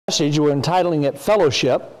Message, we're entitling it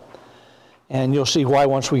Fellowship, and you'll see why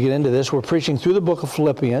once we get into this. We're preaching through the book of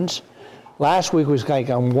Philippians. Last week was kind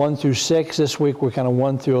of 1 through 6. This week we're kind of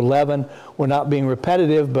 1 through 11. We're not being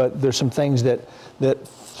repetitive, but there's some things that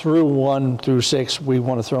through 1 through 6 we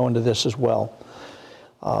want to throw into this as well.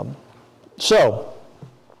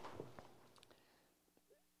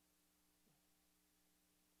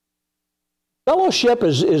 Fellowship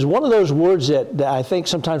is one of those words that I think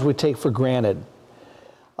sometimes we take for granted.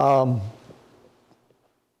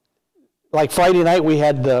 Like Friday night, we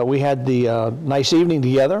had the nice evening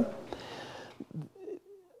together.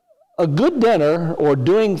 A good dinner or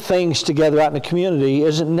doing things together out in the community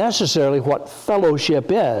isn't necessarily what fellowship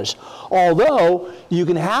is, although you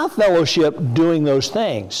can have fellowship doing those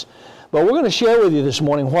things. But we're going to share with you this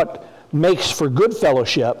morning what makes for good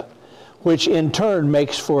fellowship, which in turn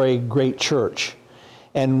makes for a great church.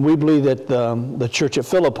 And we believe that the church at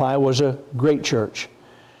Philippi was a great church.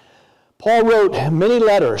 Paul wrote many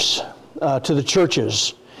letters to the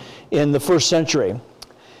churches in the first century.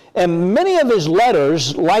 And many of his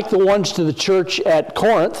letters, like the ones to the church at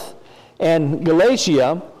Corinth and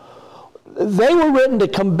Galatia, they were written to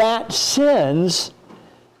combat sins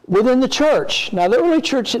within the church. Now, the early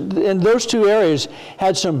church in those two areas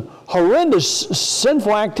had some horrendous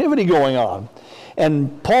sinful activity going on.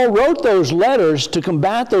 And Paul wrote those letters to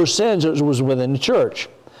combat those sins that was within the church.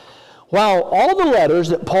 While all the letters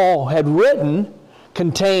that Paul had written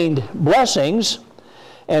contained blessings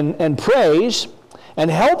and praise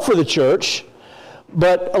and help for the church,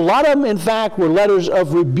 but a lot of them, in fact, were letters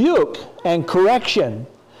of rebuke and correction.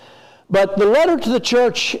 But the letter to the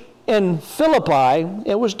church in Philippi,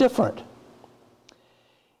 it was different.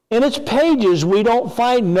 In its pages, we don't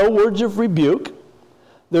find no words of rebuke.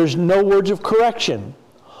 There's no words of correction.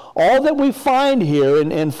 All that we find here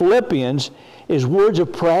in Philippians is words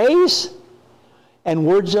of praise and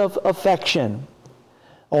words of affection.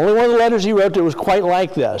 Only one of the letters he wrote that was quite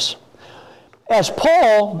like this. As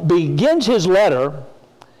Paul begins his letter,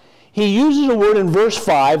 he uses a word in verse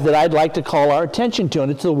 5 that I'd like to call our attention to, and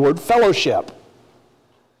it's the word fellowship.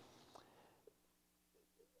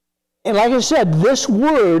 And like I said, this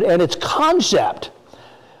word and its concept,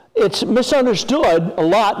 it's misunderstood a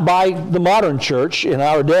lot by the modern church in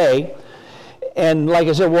our day. And like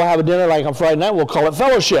I said, we'll have a dinner like on Friday night, we'll call it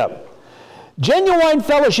fellowship. Genuine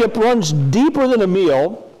fellowship runs deeper than a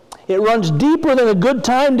meal. It runs deeper than a good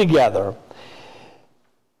time together.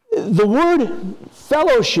 The word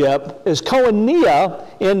fellowship is koinonia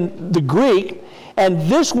in the Greek, and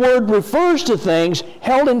this word refers to things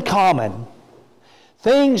held in common,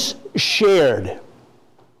 things shared.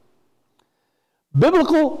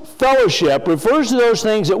 Biblical fellowship refers to those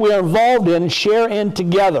things that we are involved in and share in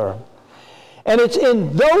together. And it's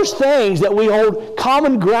in those things that we hold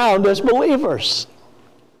common ground as believers.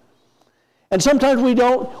 And sometimes we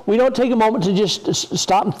don't take a moment to just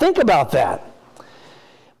stop and think about that.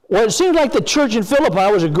 Well, it seems like the church in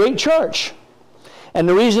Philippi was a great church. And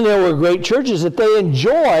the reason they were a great church is that they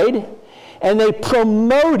enjoyed and they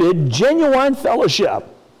promoted genuine fellowship.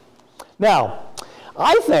 Now,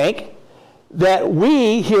 I think that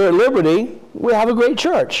we here at Liberty, we have a great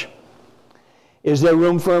church. Is there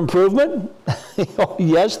room for improvement? Oh,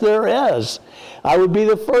 yes, there is. I would be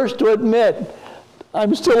the first to admit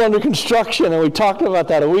I'm still under construction, and we talked about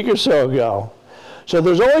that a week or so ago. So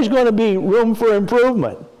there's always going to be room for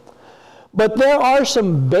improvement. But there are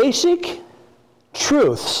some basic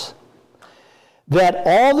truths that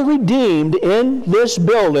all the redeemed in this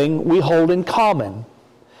building we hold in common.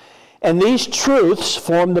 And these truths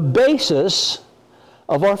form the basis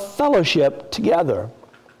of our fellowship together.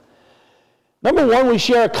 Number one, we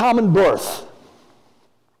share a common birth.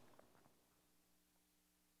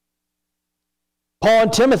 Paul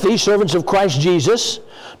and Timothy, servants of Christ Jesus,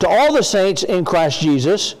 to all the saints in Christ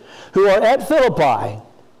Jesus who are at Philippi,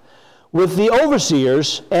 with the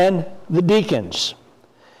overseers and the deacons.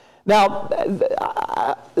 Now,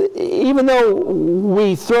 even though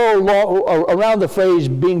we throw around the phrase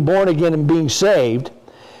being born again and being saved,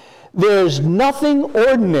 there's nothing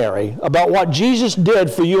ordinary about what Jesus did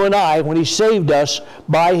for you and I when he saved us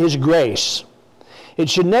by his grace. It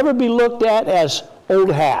should never be looked at as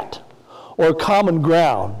old hat or common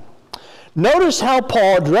ground. Notice how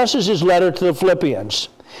Paul addresses his letter to the Philippians.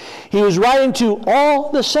 He was writing to all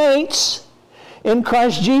the saints in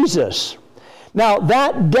Christ Jesus. Now,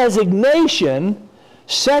 that designation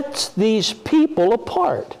sets these people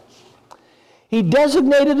apart. He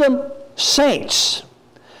designated them saints.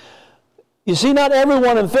 You see, not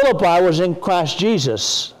everyone in Philippi was in Christ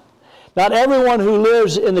Jesus. Not everyone who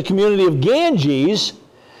lives in the community of Ganges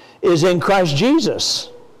is in Christ Jesus.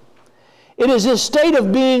 It is this state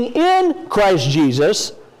of being in Christ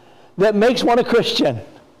Jesus that makes one a Christian.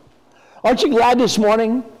 Aren't you glad this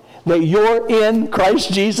morning that you're in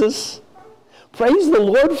Christ Jesus? Praise the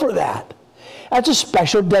Lord for that. That's a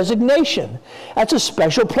special designation. That's a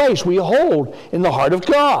special place we hold in the heart of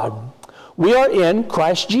God. We are in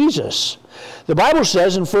Christ Jesus. The Bible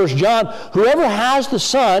says in 1 John, whoever has the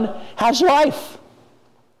Son has life.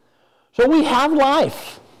 So we have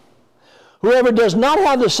life. Whoever does not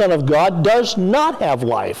have the Son of God does not have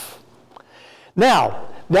life. Now,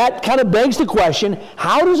 that kind of begs the question,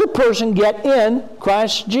 how does a person get in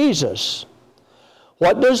Christ Jesus?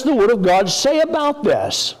 What does the Word of God say about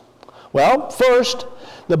this? Well, first,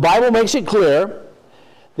 the Bible makes it clear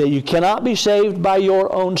that you cannot be saved by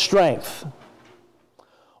your own strength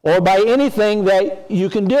or by anything that you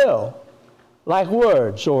can do, like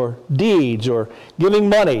words or deeds or giving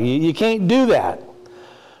money. You can't do that.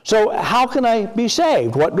 So how can I be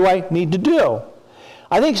saved? What do I need to do?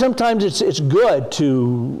 I think sometimes it's good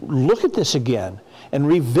to look at this again and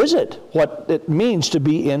revisit what it means to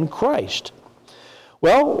be in Christ.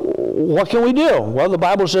 Well, what can we do? Well, the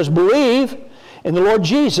Bible says, believe in the Lord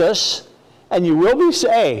Jesus and you will be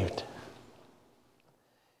saved.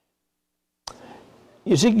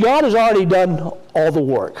 You see, God has already done all the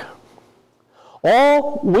work.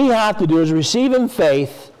 All we have to do is receive in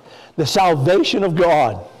faith the salvation of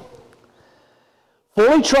God.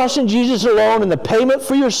 Fully trust in Jesus alone and the payment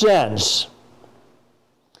for your sins.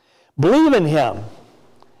 Believe in Him.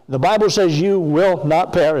 The Bible says you will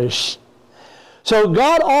not perish. So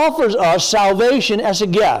God offers us salvation as a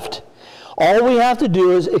gift. All we have to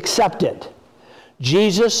do is accept it.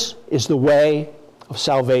 Jesus is the way of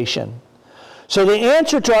salvation. So the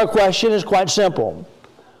answer to our question is quite simple.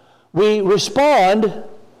 We respond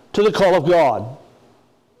to the call of God.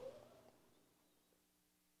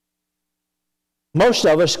 Most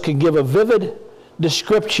of us can give a vivid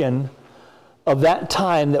description of that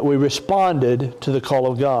time that we responded to the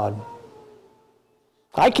call of God.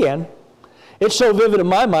 I can. It's so vivid in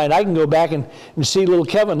my mind, I can go back and see little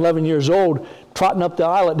Kevin, 11 years old, trotting up the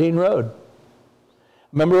aisle at Dean Road.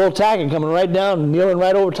 Remember old Taggart coming right down and kneeling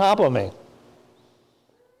right over top of me.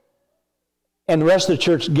 And the rest of the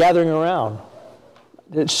church gathering around.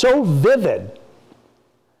 It's so vivid.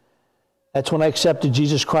 That's when I accepted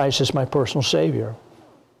Jesus Christ as my personal Savior.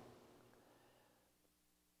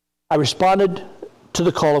 I responded to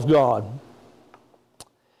the call of God.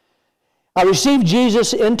 I received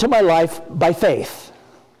Jesus into my life by faith.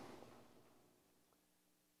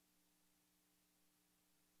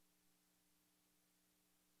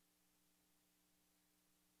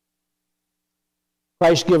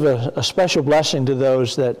 Christ gave a special blessing to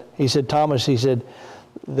those that, he said, Thomas, he said,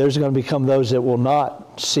 there's going to become those that will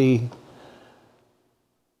not see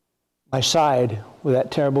my side with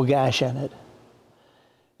that terrible gash in it.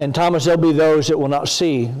 And Thomas, there'll be those that will not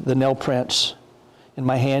see the nail prints in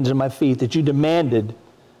my hands and my feet that you demanded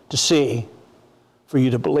to see for you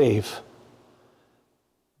to believe.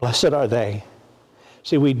 Blessed are they.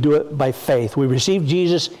 See, we do it by faith. We receive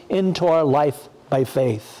Jesus into our life by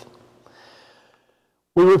faith.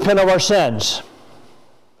 We repent of our sins.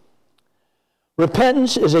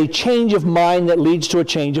 Repentance is a change of mind that leads to a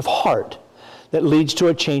change of heart, that leads to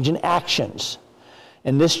a change in actions.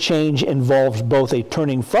 And this change involves both a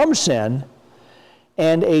turning from sin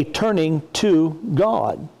and a turning to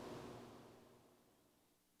God.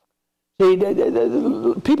 See,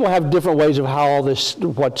 people have different ways of how all this,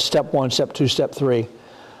 what step 1, step 2, step 3.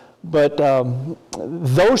 But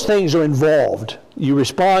those things are involved. You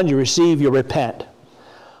respond, you receive, you repent.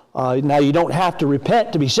 Now, you don't have to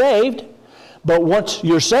repent to be saved, but once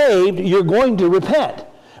you're saved, you're going to repent.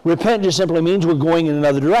 Repent just simply means we're going in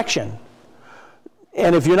another direction.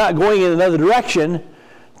 And if you're not going in another direction,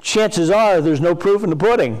 chances are there's no proof in the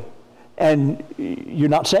pudding, and you're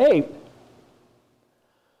not saved.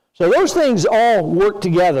 So those things all work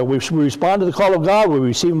together. We respond to the call of God, we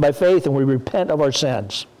receive Him by faith, and we repent of our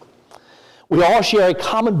sins. We all share a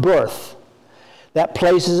common birth that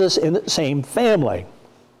places us in the same family.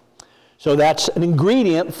 So that's an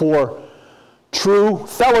ingredient for true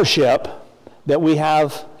fellowship, that we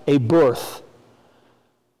have a birth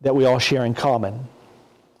that we all share in common.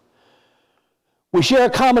 We share a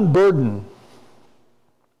common burden.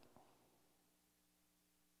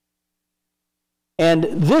 And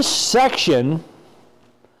this section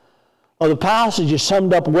of the passage is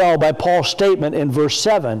summed up well by Paul's statement in verse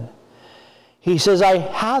 7. He says, I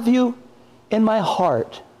have you in my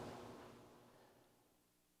heart.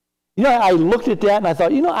 You know, I looked at that and I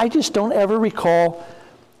thought, I just don't ever recall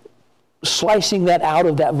slicing that out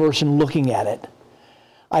of that verse and looking at it.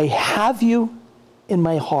 I have you in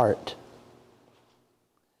my heart.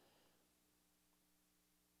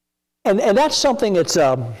 And that's something that's,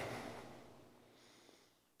 every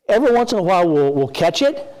once in a while we'll catch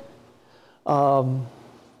it.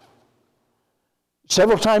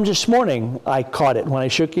 Several times this morning I caught it when I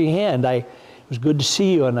shook your hand. It was good to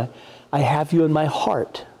see you, and I have you in my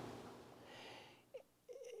heart.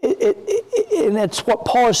 And that's what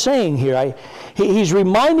Paul is saying here. He's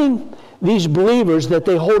reminding these believers that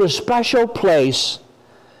they hold a special place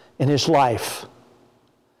in his life.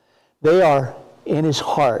 They are in his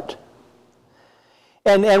heart.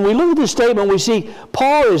 And we look at this statement, we see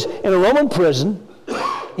Paul is in a Roman prison.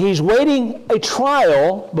 He's waiting a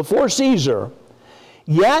trial before Caesar.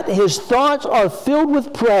 Yet his thoughts are filled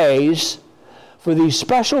with praise for these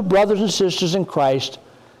special brothers and sisters in Christ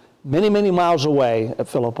many, many miles away at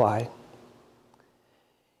Philippi.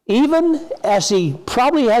 Even as he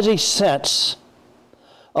probably has a sense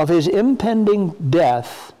of his impending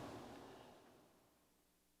death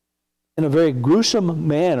in a very gruesome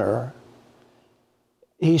manner,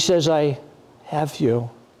 he says, I have you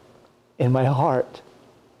in my heart.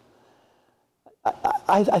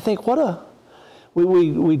 I think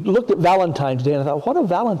we looked at Valentine's Day and I thought, what a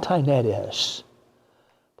Valentine that is.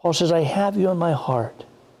 Paul says, I have you in my heart.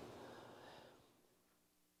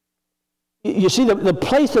 You see, the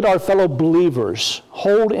place that our fellow believers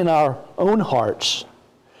hold in our own hearts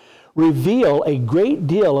reveal a great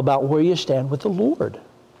deal about where you stand with the Lord.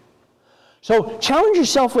 So challenge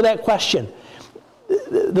yourself with that question.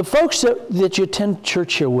 The folks that you attend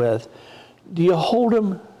church here with, do you hold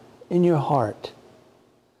them in your heart?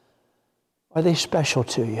 Are they special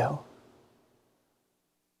to you?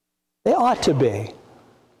 They ought to be.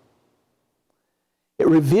 It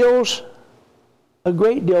reveals a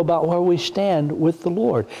great deal about where we stand with the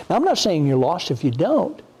Lord. Now, I'm not saying you're lost if you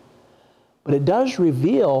don't, but it does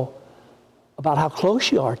reveal about how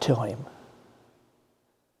close you are to Him.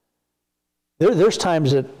 There's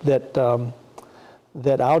times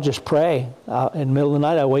that I'll just pray. In the middle of the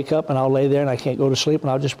night, I wake up and I'll lay there and I can't go to sleep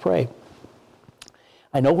and I'll just pray.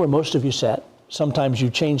 I know where most of you sit. Sometimes you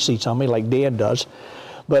change seats on me like Dan does.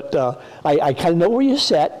 But I kind of know where you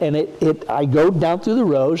sit, and I go down through the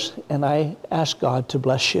rows and I ask God to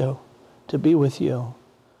bless you, to be with you,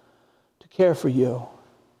 to care for you,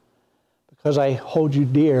 because I hold you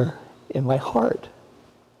dear in my heart.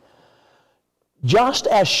 Just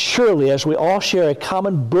as surely as we all share a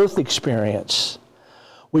common birth experience,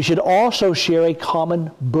 we should also share a common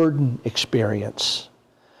burden experience.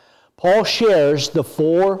 Paul shares the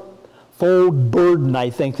fourfold burden, I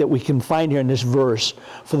think, that we can find here in this verse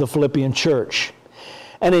for the Philippian church.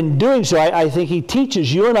 And in doing so, I think he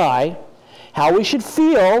teaches you and I how we should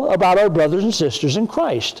feel about our brothers and sisters in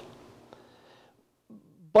Christ.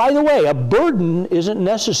 By the way, a burden isn't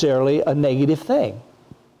necessarily a negative thing.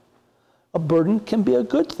 A burden can be a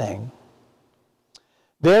good thing.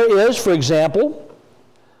 There is, for example,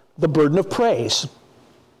 the burden of praise.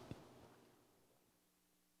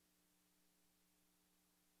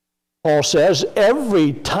 Paul says,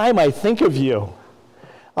 every time I think of you,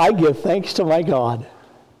 I give thanks to my God.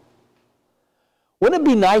 Wouldn't it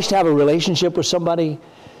be nice to have a relationship with somebody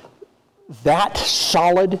that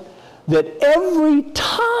solid that every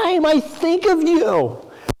time I think of you,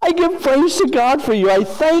 I give praise to God for you. I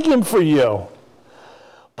thank Him for you.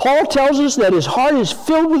 Paul tells us that his heart is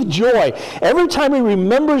filled with joy every time he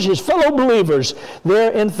remembers his fellow believers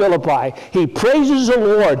there in Philippi. He praises the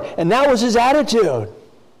Lord, and that was his attitude.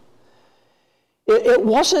 It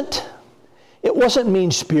wasn't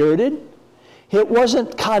mean-spirited. It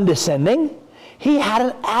wasn't condescending. He had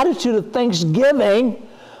an attitude of thanksgiving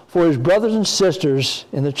for his brothers and sisters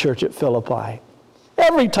in the church at Philippi.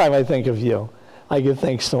 Every time I think of you, I give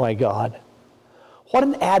thanks to my God. What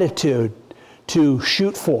an attitude to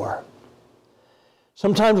shoot for.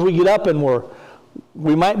 Sometimes we get up and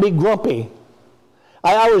we might be grumpy.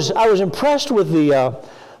 I was impressed with the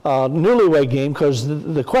Newlywed Game because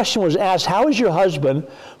the question was asked, how is your husband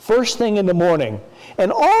first thing in the morning?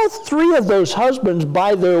 And all three of those husbands,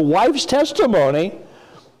 by their wife's testimony,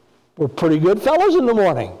 were pretty good fellows in the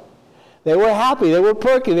morning. They were happy, they were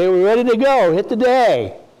perky, they were ready to go, hit the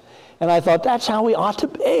day. And I thought, that's how we ought to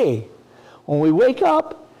be. When we wake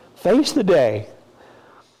up, face the day.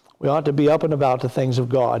 We ought to be up and about the things of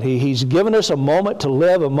God. He's given us a moment to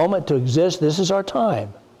live, a moment to exist. This is our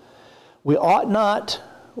time. We ought not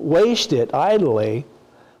waste it idly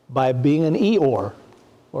by being an Eeyore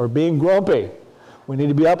or being grumpy. We need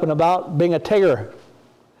to be up and about being a Tigger.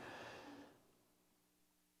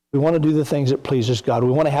 We want to do the things that pleases God.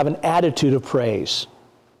 We want to have an attitude of praise.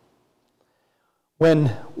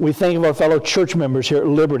 When we think of our fellow church members here at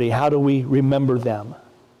Liberty, how do we remember them?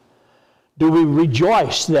 Do we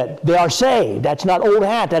rejoice that they are saved? That's not old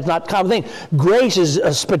hat. That's not common thing. Grace is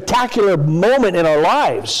a spectacular moment in our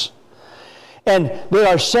lives. And they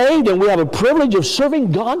are saved, and we have a privilege of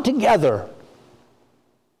serving God together.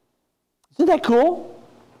 Isn't that cool?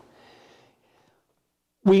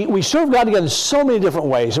 We serve God together in so many different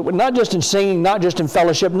ways. Not just in singing, not just in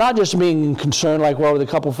fellowship, not just being concerned like we're with a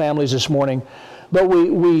couple families this morning, but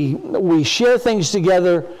we share things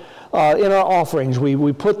together in our offerings.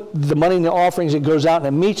 We put the money in the offerings, it goes out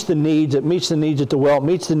and it meets the needs. It meets the needs at the well, it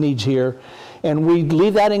meets the needs here, and we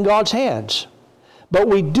leave that in God's hands. But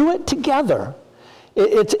we do it together.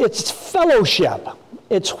 It's fellowship.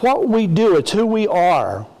 It's what we do. It's who we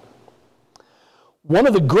are. One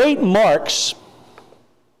of the great marks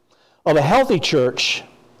of a healthy church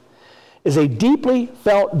is a deeply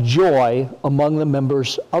felt joy among the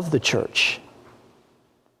members of the church.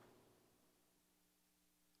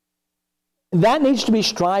 That needs to be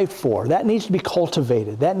strived for. That needs to be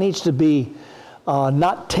cultivated. That needs to be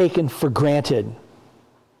not taken for granted.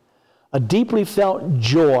 A deeply felt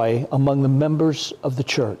joy among the members of the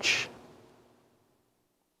church.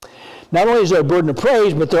 Not only is there a burden of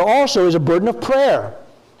praise, but there also is a burden of prayer.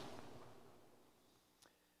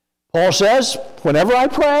 Paul says, whenever I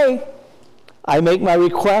pray, I make my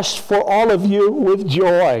request for all of you with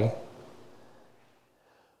joy.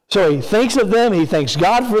 So he thinks of them, he thanks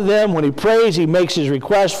God for them. When he prays, he makes his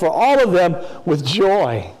request for all of them with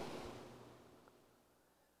joy.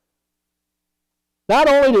 Not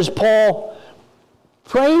only does Paul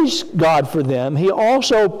praise God for them, he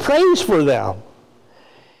also prays for them.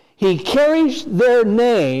 He carries their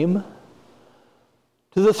name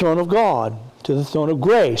to the throne of God, to the throne of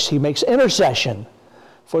grace. He makes intercession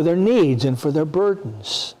for their needs and for their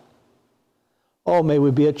burdens. Oh, may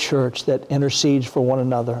we be a church that intercedes for one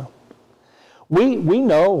another. We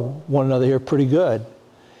know one another here pretty good.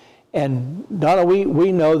 And not only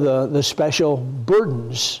we know the special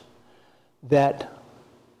burdens that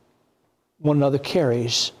one another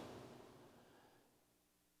carries.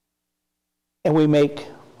 And we make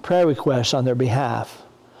prayer requests on their behalf.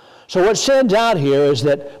 So what stands out here is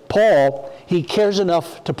that Paul, he cares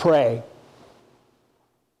enough to pray.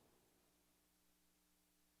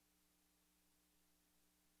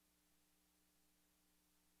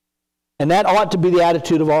 And that ought to be the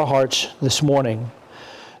attitude of our hearts this morning.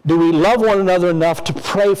 Do we love one another enough to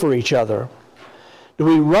pray for each other? Do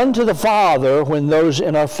we run to the Father when those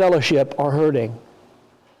in our fellowship are hurting?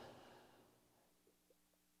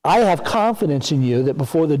 I have confidence in you that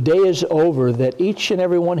before the day is over, that each and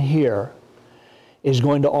every one here is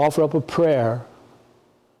going to offer up a prayer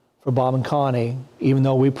for Bob and Connie, even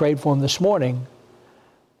though we prayed for them this morning,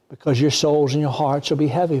 because your souls and your hearts will be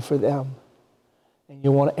heavy for them. And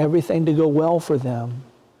you want everything to go well for them.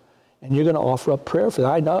 And you're going to offer up prayer for them.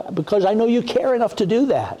 I know, because I know you care enough to do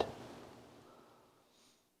that.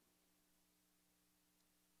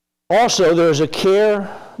 Also, there is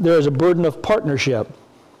a burden of partnership.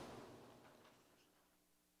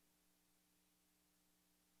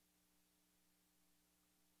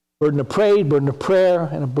 Burden of praise, burden of prayer,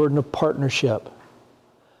 and a burden of partnership.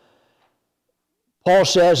 Paul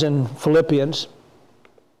says in Philippians,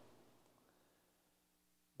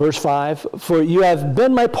 verse 5, "For you have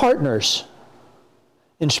been my partners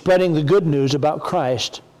in spreading the good news about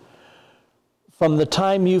Christ from the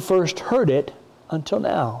time you first heard it until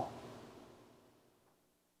now."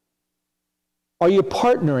 Are you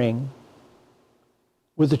partnering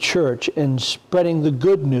with the church in spreading the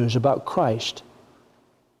good news about Christ?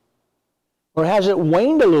 Or has it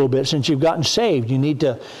waned a little bit since you've gotten saved? You need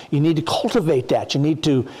to cultivate that. You need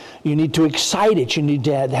to excite it. You need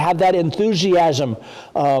to have that enthusiasm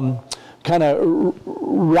kind of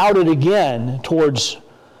routed again towards,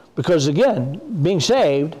 because again, being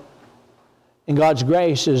saved in God's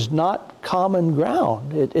grace is not common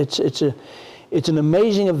ground. It's an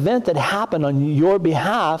amazing event that happened on your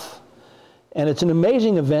behalf, and it's an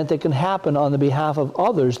amazing event that can happen on the behalf of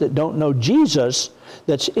others that don't know Jesus,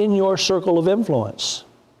 that's in your circle of influence.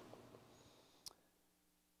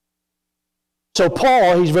 So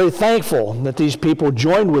Paul, he's very thankful that these people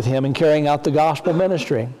joined with him in carrying out the gospel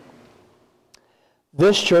ministry.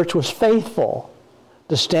 This church was faithful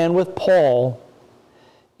to stand with Paul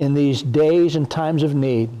in these days and times of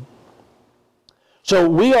need. So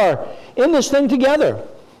we are in this thing together.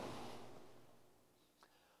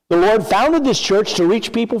 The Lord founded this church to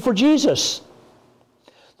reach people for Jesus.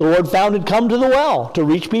 The Lord founded Come to the Well to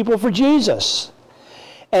reach people for Jesus.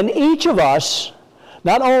 And each of us,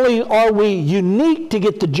 not only are we unique to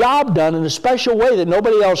get the job done in a special way that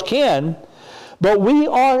nobody else can, but we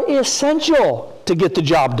are essential to get the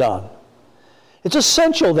job done. It's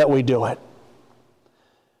essential that we do it.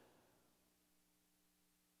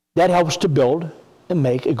 that helps to build and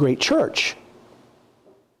make a great church.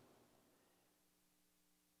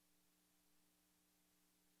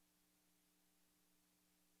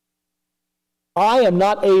 I am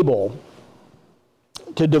not able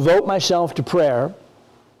to devote myself to prayer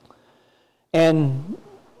and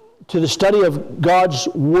to the study of God's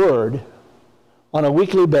Word on a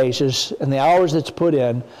weekly basis and the hours that's put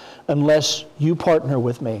in unless you partner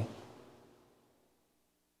with me.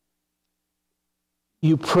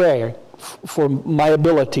 You pray for my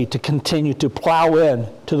ability to continue to plow in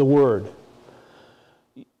to the Word.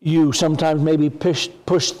 You sometimes maybe push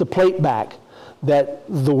the plate back that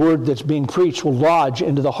the Word that's being preached will lodge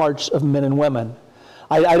into the hearts of men and women.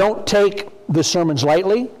 I don't take the sermons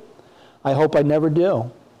lightly. I hope I never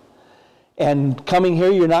do. And coming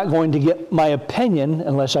here, you're not going to get my opinion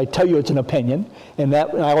unless I tell you it's an opinion. And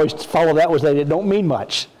I always follow that with that it don't mean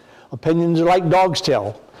much. Opinions are like dog's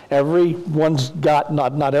tail. Everyone's got,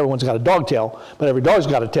 not everyone's got a dog tail, but every dog's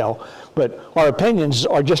got a tail. But our opinions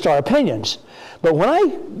are just our opinions. But when I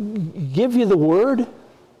give you the Word,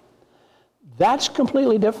 that's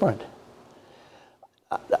completely different.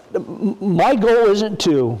 My goal isn't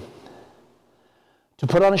to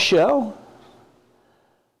put on a show.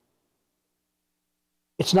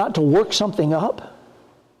 It's not to work something up.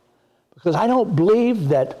 Because I don't believe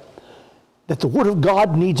that the Word of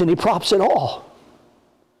God needs any props at all.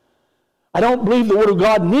 I don't believe the Word of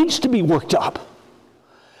God needs to be worked up.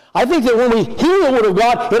 I think that when we hear the Word of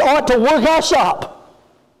God, it ought to work us up.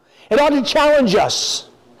 It ought to challenge us.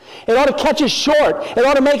 It ought to catch us short. It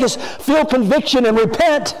ought to make us feel conviction and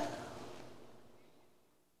repent.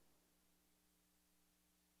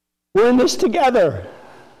 We're in this together.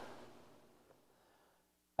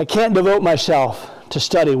 I can't devote myself to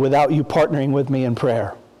study without you partnering with me in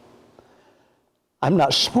prayer. I'm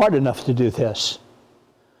not smart enough to do this.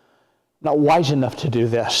 I'm not wise enough to do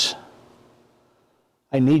this.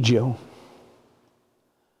 I need you.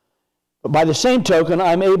 But by the same token,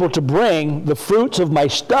 I'm able to bring the fruits of my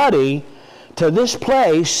study to this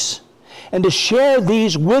place and to share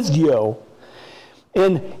these with you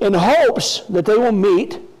in hopes that they will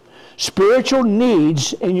meet spiritual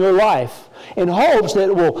needs in your life, in hopes that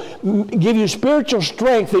it will give you spiritual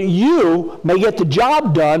strength that you may get the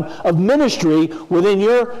job done of ministry within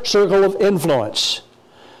your circle of influence.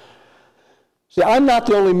 See, I'm not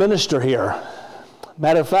the only minister here.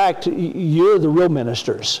 Matter of fact, you're the real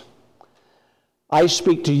ministers. I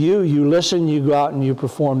speak to you, you listen, you go out and you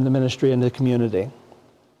perform the ministry in the community.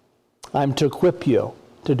 I'm to equip you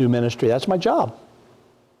to do ministry. That's my job.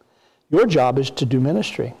 Your job is to do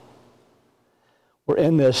ministry. We're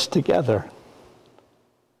in this together.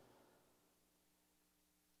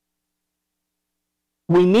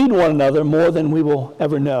 We need one another more than we will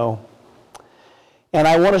ever know. And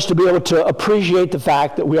I want us to be able to appreciate the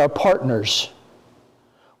fact that we are partners.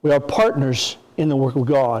 We are partners in the work of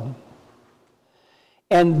God.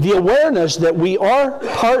 And the awareness that we are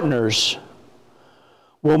partners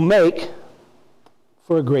will make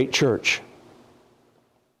for a great church.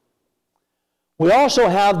 We also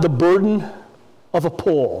have the burden of a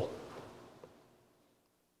pull.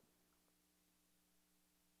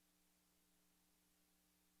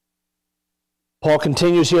 Paul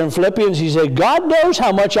continues here in Philippians. He said, God knows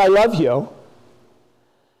how much I love you.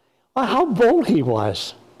 Well, how bold he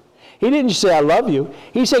was. He didn't say, I love you.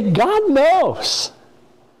 He said, God knows.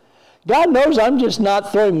 God knows I'm just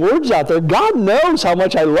not throwing words out there. God knows how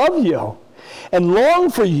much I love you and long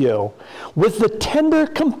for you with the tender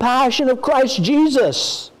compassion of Christ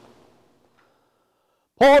Jesus.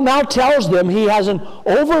 Paul now tells them he has an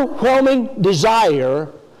overwhelming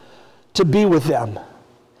desire to be with them.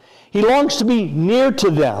 He longs to be near to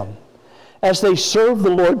them as they serve the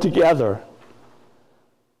Lord together.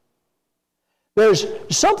 There's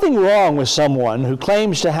something wrong with someone who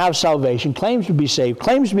claims to have salvation, claims to be saved,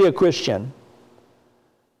 claims to be a Christian,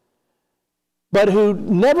 but who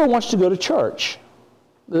never wants to go to church.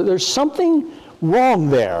 There's something wrong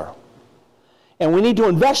there. And we need to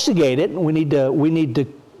investigate it, and we need to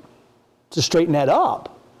straighten that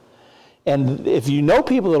up. And if you know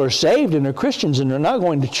people that are saved and they're Christians and they're not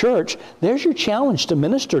going to church, there's your challenge to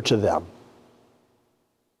minister to them.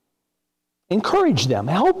 Encourage them,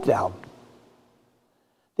 help them.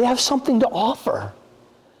 They have something to offer.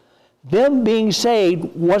 Them being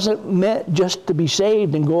saved wasn't meant just to be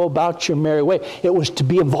saved and go about your merry way. It was to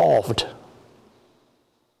be involved.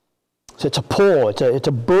 So it's a pull, it's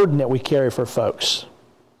a burden that we carry for folks.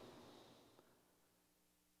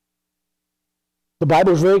 The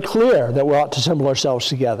Bible is very clear that we ought to assemble ourselves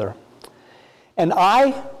together. And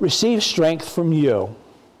I receive strength from you,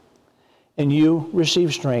 and you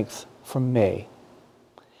receive strength from me.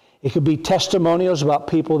 It could be testimonials about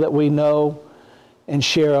people that we know and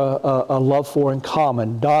share a love for in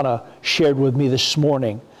common. Donna shared with me this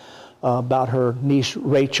morning about her niece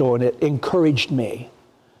Rachel, and it encouraged me.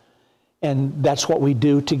 And that's what we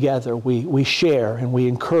do together. We share and we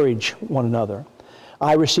encourage one another.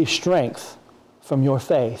 I receive strength from your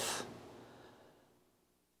faith.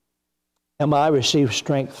 And I receive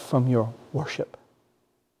strength from your worship.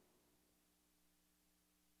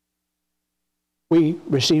 We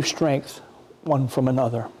receive strength one from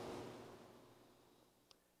another.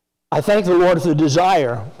 I thank the Lord for the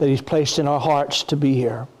desire that He's placed in our hearts to be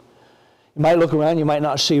here. You might look around, you might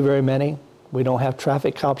not see very many. We don't have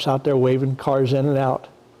traffic cops out there waving cars in and out.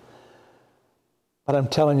 But I'm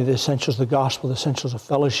telling you, the essentials of the gospel, the essentials of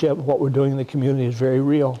fellowship, what we're doing in the community is very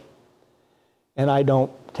real. And I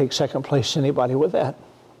don't take second place to anybody with that.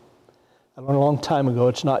 I learned a long time ago,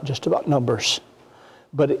 it's not just about numbers,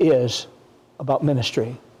 but it is about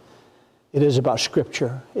ministry. It is about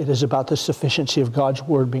Scripture. It is about the sufficiency of God's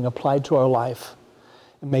Word being applied to our life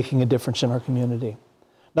and making a difference in our community.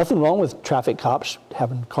 Nothing wrong with traffic cops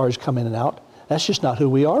having cars come in and out. That's just not who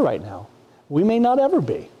we are right now. We may not ever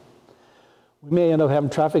be. We may end up having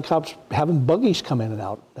traffic cops having buggies come in and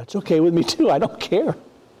out. That's okay with me too. I don't care.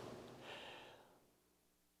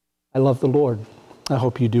 I love the Lord. I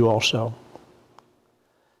hope you do also.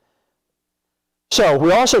 So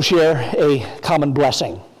we also share a common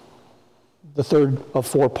blessing, the third of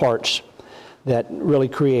four parts that really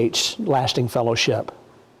creates lasting fellowship.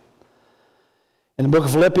 In the book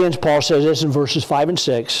of Philippians, Paul says this in verses 5 and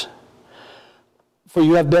 6, "For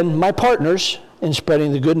you have been my partners in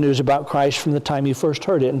spreading the good news about Christ from the time you first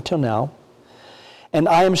heard it until now. And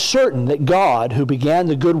I am certain that God, who began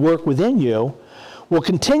the good work within you, will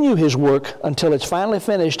continue His work until it's finally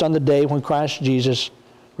finished on the day when Christ Jesus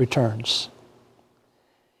returns."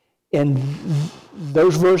 In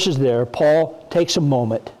those verses there, Paul takes a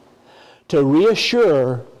moment to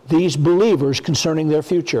reassure these believers concerning their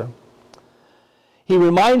future. He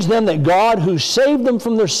reminds them that God, who saved them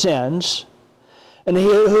from their sins, and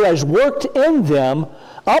who has worked in them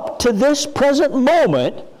up to this present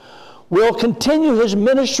moment, will continue His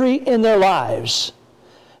ministry in their lives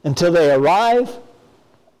until they arrive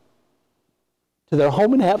to their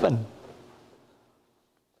home in heaven.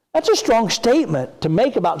 That's a strong statement to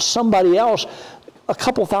make about somebody else a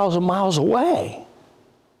couple thousand miles away.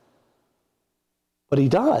 But He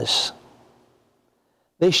does.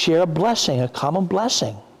 They share a blessing, a common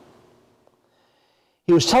blessing.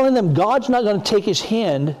 He was telling them God's not going to take His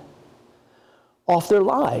hand off their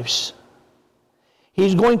lives.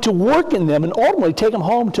 He's going to work in them and ultimately take them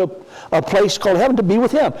home to a place called heaven to be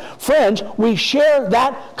with Him. Friends, we share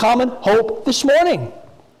that common hope this morning.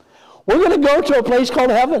 We're going to go to a place called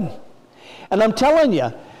heaven. And I'm telling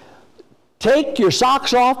you, take your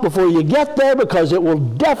socks off before you get there, because it will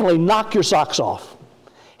definitely knock your socks off.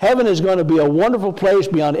 Heaven is going to be a wonderful place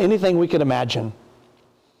beyond anything we could imagine.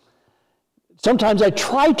 Sometimes I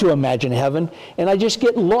try to imagine heaven, and I just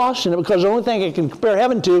get lost in it, because the only thing I can compare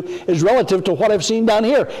heaven to is relative to what I've seen down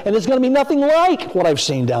here. And it's going to be nothing like what I've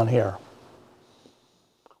seen down here.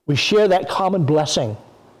 We share that common blessing.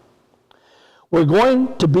 We're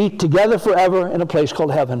going to be together forever in a place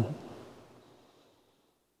called heaven.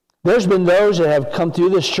 There's been those that have come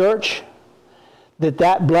through this church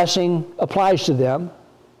that blessing applies to them.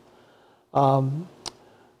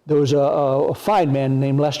 There was a fine man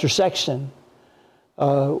named Lester Sexton.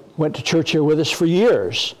 Went to church here with us for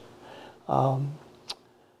years.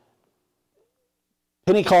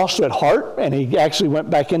 Pentecostal at heart, and he actually went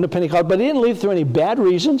back into Pentecost, but he didn't leave through any bad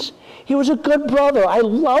reasons. He was a good brother. I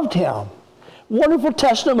loved him. Wonderful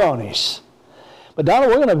testimonies. But Donna,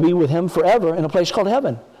 we're going to be with him forever in a place called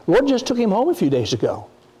heaven. The Lord just took him home a few days ago.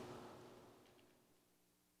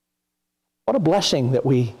 What a blessing that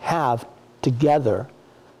we have together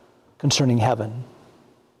concerning heaven.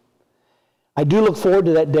 I do look forward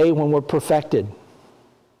to that day when we're perfected.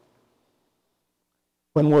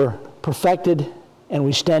 When we're perfected and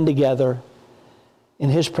we stand together in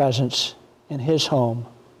His presence, in His home,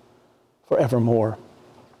 forevermore.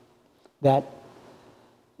 That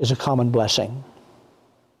is a common blessing.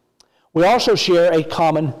 We also share a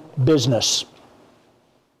common business.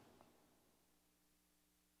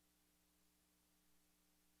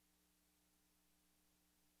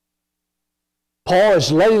 Paul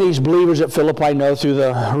is letting these believers at Philippi know through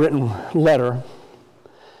the written letter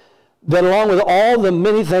that along with all the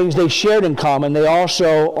many things they shared in common, they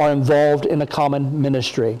also are involved in a common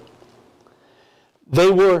ministry. They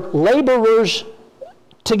were laborers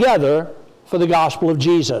together for the gospel of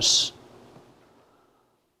Jesus.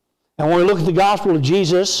 And when we look at the gospel of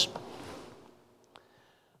Jesus,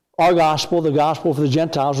 Our gospel, the gospel for the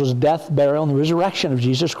Gentiles, was death, burial, and the resurrection of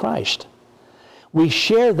Jesus Christ. We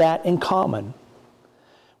share that in common.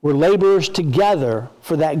 We're laborers together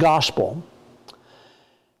for that gospel.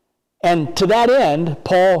 And to that end,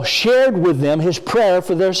 Paul shared with them his prayer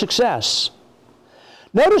for their success.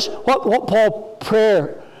 Notice what Paul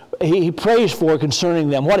he prays for concerning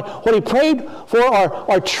them. What he prayed for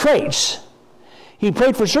are traits. He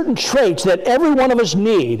prayed for certain traits that every one of us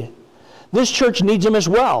need. This church needs them as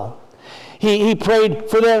well. He prayed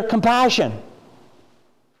for their compassion.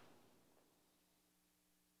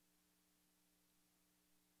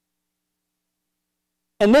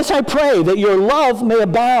 And this I pray, that your love may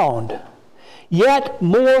abound, yet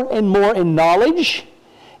more and more in knowledge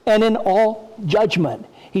and in all judgment.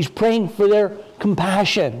 He's praying for their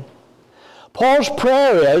compassion. Paul's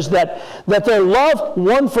prayer is that their love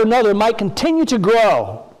one for another might continue to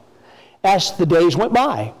grow as the days went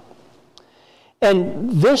by.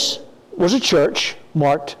 And this was a church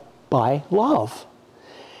marked by love.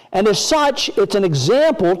 And as such, it's an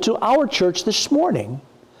example to our church this morning.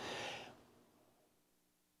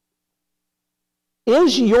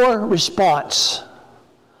 Is your response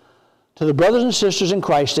to the brothers and sisters in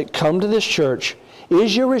Christ that come to this church,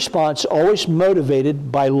 is your response always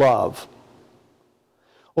motivated by love?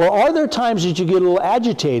 Or are there times that you get a little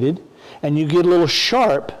agitated and you get a little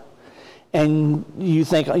sharp and you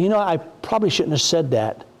think, you know, I probably shouldn't have said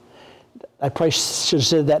that. I probably should have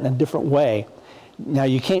said that in a different way. Now,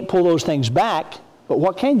 you can't pull those things back, but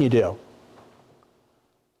what can you do?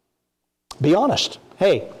 Be honest.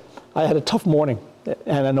 Hey, I had a tough morning,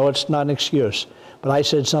 and I know it's not an excuse, but I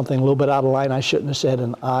said something a little bit out of line I shouldn't have said,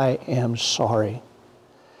 and I am sorry.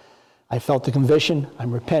 I felt the conviction,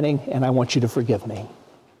 I'm repenting, and I want you to forgive me.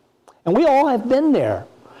 And we all have been there.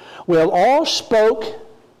 We have all spoke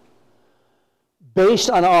based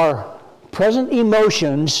on our present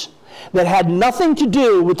emotions that had nothing to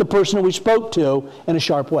do with the person that we spoke to in a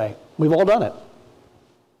sharp way. We've all done it.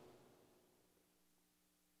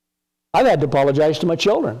 I've had to apologize to my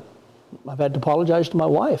children. I've had to apologize to my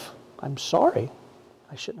wife. I'm sorry.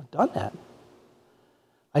 I shouldn't have done that.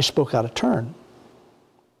 I spoke out of turn.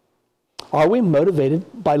 Are we motivated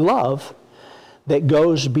by love that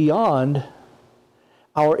goes beyond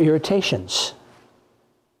our irritations?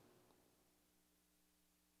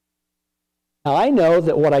 Now, I know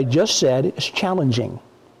that what I just said is challenging.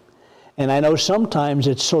 And I know sometimes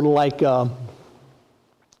it's sort of like, I'm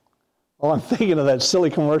thinking of that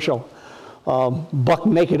silly commercial, buck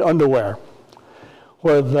naked underwear,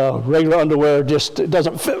 where the regular underwear just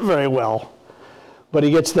doesn't fit very well. But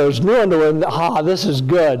he gets those new underwear, and this is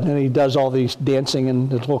good. And he does all these dancing and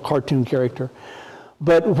this little cartoon character.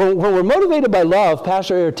 But when we're motivated by love,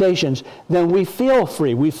 past our irritations, then we feel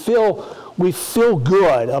free. We feel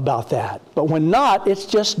good about that. But when not, it's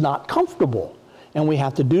just not comfortable. And we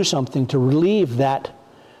have to do something to relieve that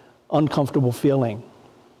uncomfortable feeling.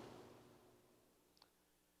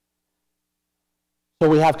 So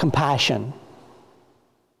we have compassion.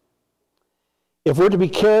 If we're to be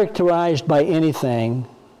characterized by anything,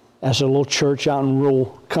 as a little church out in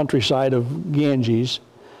rural countryside of Ganges,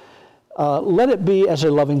 let it be as a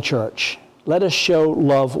loving church. Let us show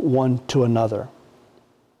love one to another.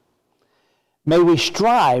 May we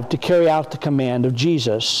strive to carry out the command of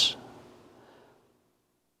Jesus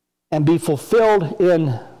and be fulfilled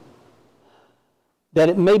that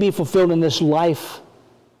it may be fulfilled in this life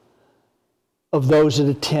of those that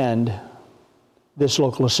attend this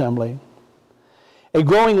local assembly. A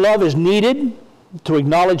growing love is needed to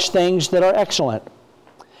acknowledge things that are excellent.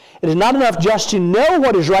 It is not enough just to know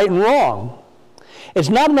what is right and wrong. It's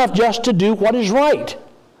not enough just to do what is right.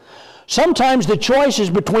 Sometimes the choice is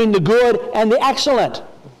between the good and the excellent,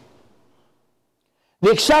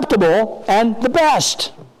 the acceptable and the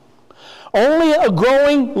best. Only a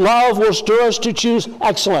growing love will stir us to choose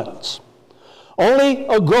excellence. Only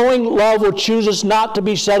a growing love will choose us not to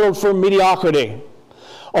be settled for mediocrity.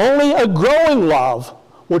 Only a growing love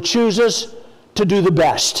will choose us to do the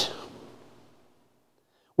best.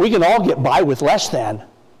 We can all get by with less than,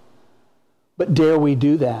 but dare we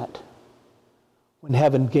do that when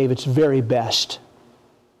heaven gave its very best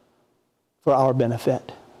for our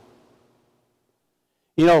benefit?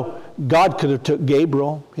 You know, God could have took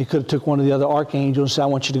Gabriel. He could have took one of the other archangels and said, I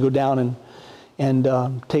want you to go down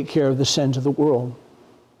and take care of the sins of the world.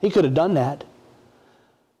 He could have done that.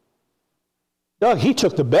 Doug, he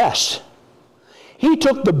took the best. He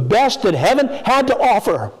took the best that heaven had to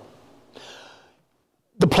offer.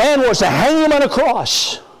 The plan was to hang him on a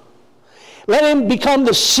cross. Let him become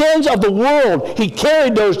the sins of the world. He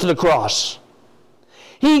carried those to the cross.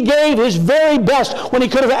 He gave his very best when he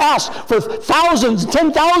could have asked for thousands,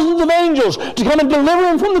 10,000s of angels to come and deliver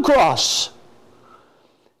him from the cross.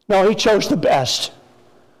 No, he chose the best.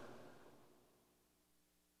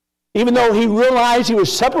 Even though he realized he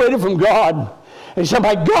was separated from God. And he said,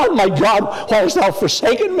 my God, why hast thou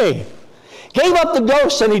forsaken me? Gave up the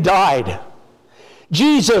ghost and he died.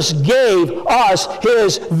 Jesus gave us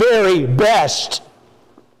his very best.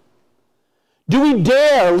 Do we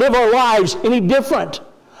dare live our lives any different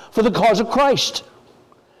for the cause of Christ?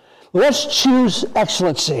 Let's choose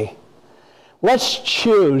excellency. Let's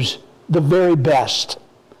choose the very best.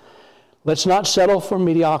 Let's not settle for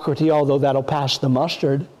mediocrity, although that'll pass the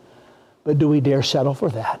mustard. But do we dare settle for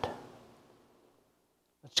that?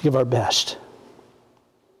 Let's give our best.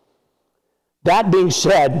 That being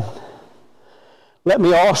said, let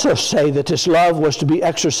me also say that this love was to be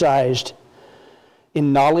exercised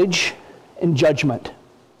in knowledge and judgment.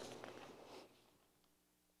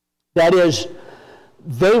 That is,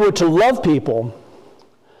 they were to love people,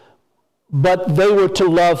 but they were to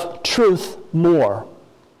love truth more.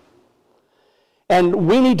 And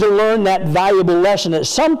we need to learn that valuable lesson that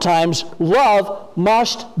sometimes love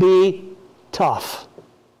must be tough.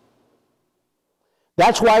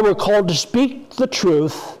 That's why we're called to speak the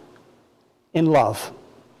truth in love.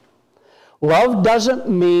 Love doesn't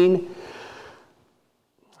mean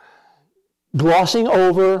glossing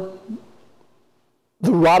over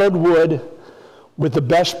the rotted wood with the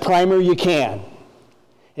best primer you can.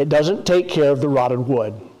 It doesn't take care of the rotted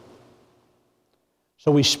wood.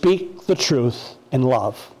 So we speak the truth in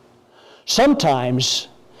love. Sometimes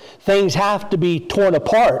things have to be torn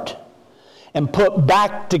apart and put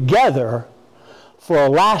back together for a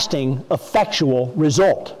lasting, effectual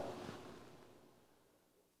result.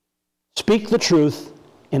 Speak the truth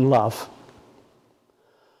in love.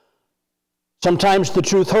 Sometimes the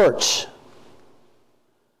truth hurts,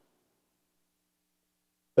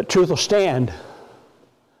 but truth will stand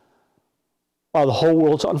while the whole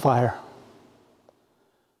world's on fire.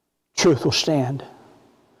 Truth will stand.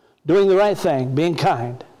 Doing the right thing, being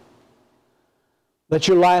kind. Let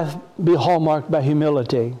your life be hallmarked by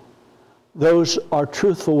humility. Those are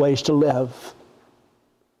truthful ways to live.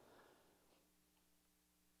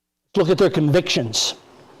 Let's look at their convictions.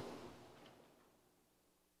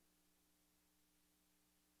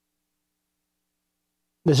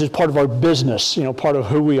 This is part of our business, part of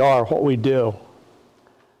who we are, what we do.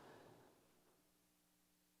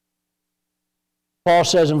 Paul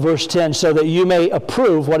says in verse 10, so that you may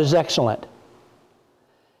approve what is excellent,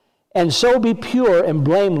 and so be pure and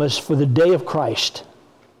blameless for the day of Christ.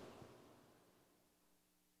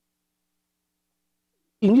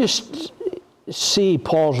 You can just see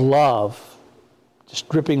Paul's love just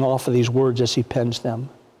dripping off of these words as he pens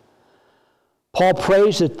them. Paul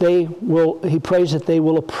prays that they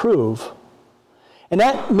will approve. And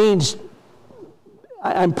that means,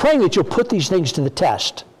 I'm praying that you'll put these things to the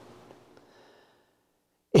test.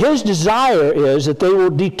 His desire is that they will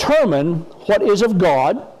determine what is of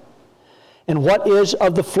God and what is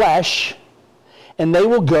of the flesh, and they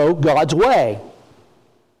will go God's way.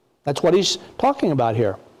 That's what he's talking about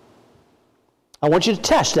here. I want you to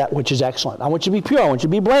test that which is excellent. I want you to be pure. I want you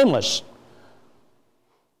to be blameless.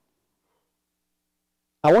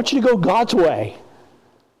 I want you to go God's way.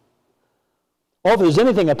 Well, if there's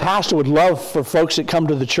anything a pastor would love for folks that come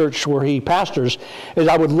to the church where he pastors, is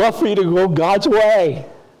I would love for you to go God's way.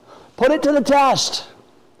 Put it to the test.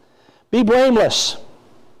 Be blameless.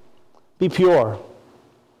 Be pure.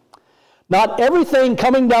 Not everything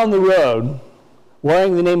coming down the road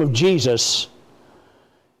wearing the name of Jesus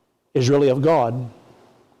is really of God.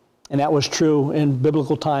 And that was true in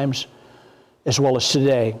biblical times as well as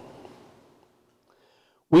today.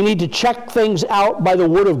 We need to check things out by the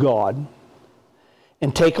Word of God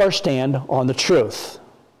and take our stand on the truth.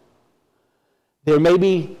 There may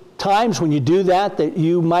be times when you do that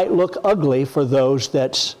you might look ugly for those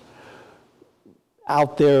that's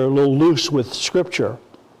out there a little loose with Scripture.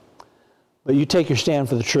 But you take your stand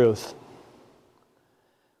for the truth.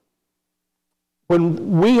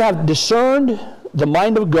 When we have discerned the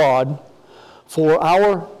mind of God for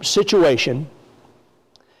our situation,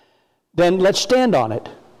 then let's stand on it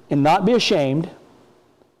and not be ashamed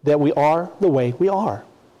that we are the way we are.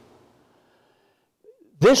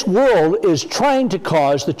 This world is trying to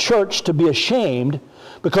cause the church to be ashamed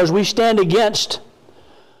because we stand against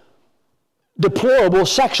deplorable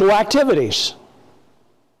sexual activities.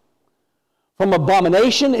 From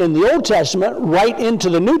abomination in the Old Testament right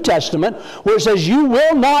into the New Testament, where it says, you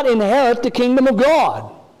will not inherit the kingdom of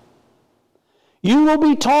God. You will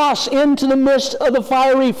be tossed into the midst of the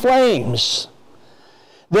fiery flames.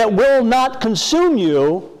 that will not consume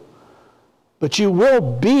you, but you will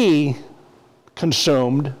be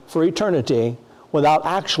consumed for eternity without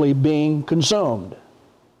actually being consumed.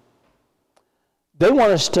 They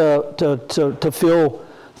want us to feel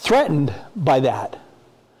threatened by that.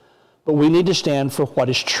 But we need to stand for what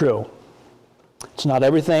is true. It's not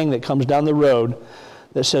everything that comes down the road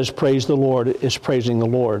that says praise the Lord is praising the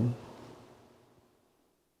Lord.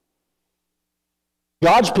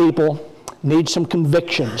 God's people need some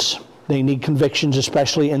convictions. They need convictions,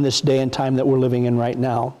 especially in this day and time that we're living in right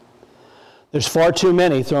now. There's far too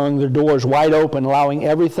many throwing their doors wide open, allowing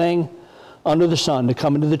everything under the sun to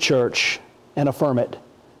come into the church and affirm it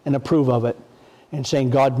and approve of it, and saying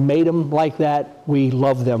God made them like that, we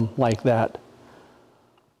love them like that.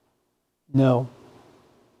 No.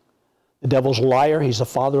 The devil's a liar. He's the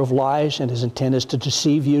father of lies, and his intent is to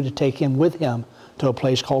deceive you, to take him with him to a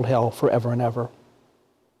place called hell forever and ever.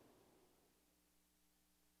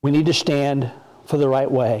 We need to stand for the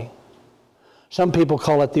right way. Some people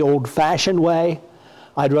call it the old-fashioned way.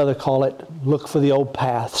 I'd rather call it look for the old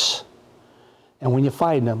paths. And when you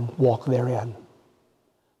find them, walk therein.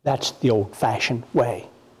 That's the old-fashioned way.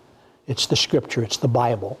 It's the Scripture. It's the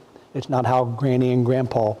Bible. It's not how Granny and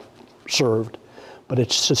Grandpa served, but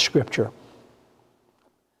it's the Scripture.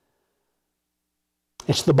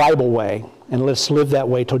 It's the Bible way, and let's live that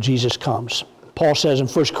way till Jesus comes. Paul says in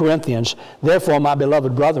 1 Corinthians, "Therefore, my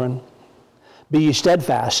beloved brethren, be ye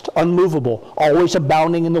steadfast, unmovable, always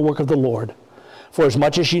abounding in the work of the Lord. For as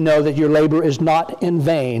much as you know that your labor is not in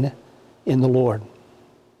vain in the Lord."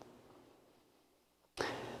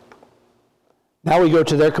 Now we go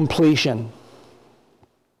to their completion.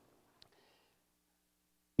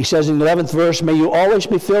 He says in the 11th verse, "May you always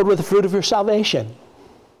be filled with the fruit of your salvation,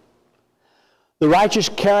 the righteous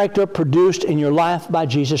character produced in your life by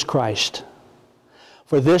Jesus Christ.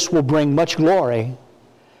 For this will bring much glory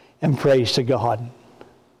and praise to God."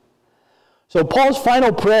 So Paul's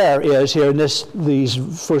final prayer is here in these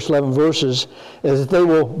first 11 verses is that they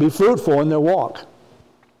will be fruitful in their walk.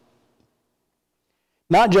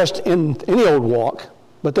 Not just in any old walk,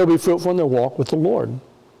 but they'll be fruitful in their walk with the Lord.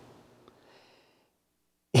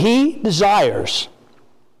 He desires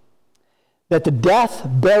that the death,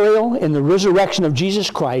 burial, and the resurrection of Jesus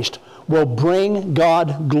Christ will bring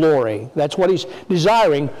God glory. That's what he's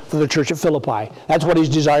desiring for the church at Philippi. That's what he's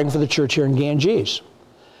desiring for the church here in Ganges.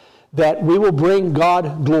 That we will bring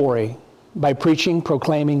God glory by preaching,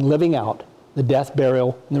 proclaiming, living out the death,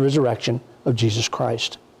 burial, and the resurrection of Jesus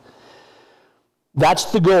Christ. That's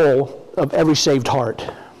the goal of every saved heart,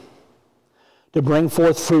 to bring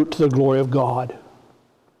forth fruit to the glory of God.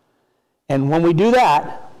 And when we do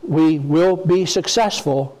that, we will be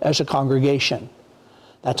successful as a congregation.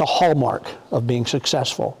 That's a hallmark of being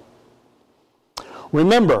successful.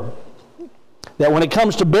 Remember that when it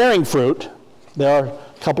comes to bearing fruit, there are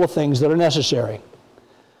a couple of things that are necessary.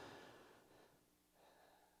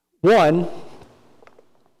 One,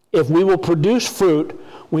 if we will produce fruit,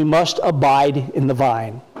 we must abide in the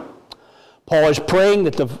vine. Paul is praying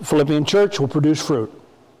that the Philippian church will produce fruit.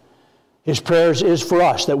 His prayers is for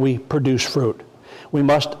us that we produce fruit. We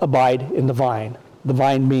must abide in the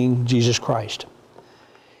vine being Jesus Christ.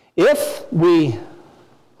 If we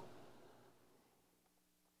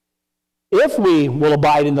will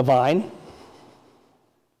abide in the vine,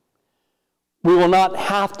 we will not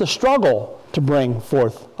have to struggle to bring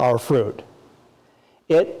forth our fruit.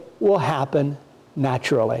 It will happen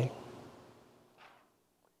naturally.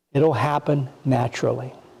 It'll happen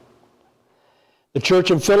naturally. The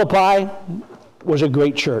church in Philippi was a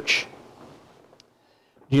great church.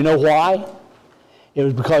 Do you know why? It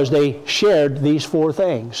was because they shared these four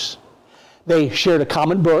things. They shared a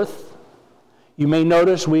common birth. You may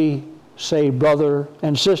notice we say brother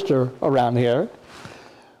and sister around here.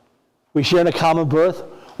 We share a common birth.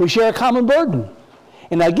 We share a common burden.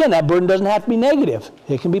 And again, that burden doesn't have to be negative.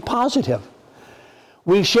 It can be positive.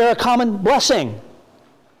 We share a common blessing.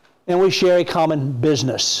 And we share a common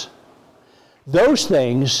business. Those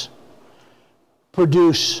things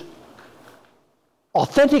produce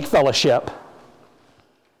authentic fellowship,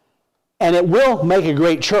 and it will make a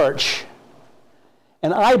great church.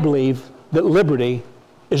 And I believe that Liberty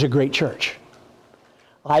is a great church.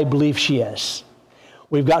 I believe she is.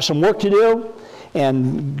 We've got some work to do,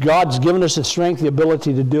 and God's given us the strength, the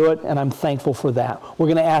ability to do it, and I'm thankful for that. We're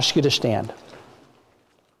going to ask you to stand.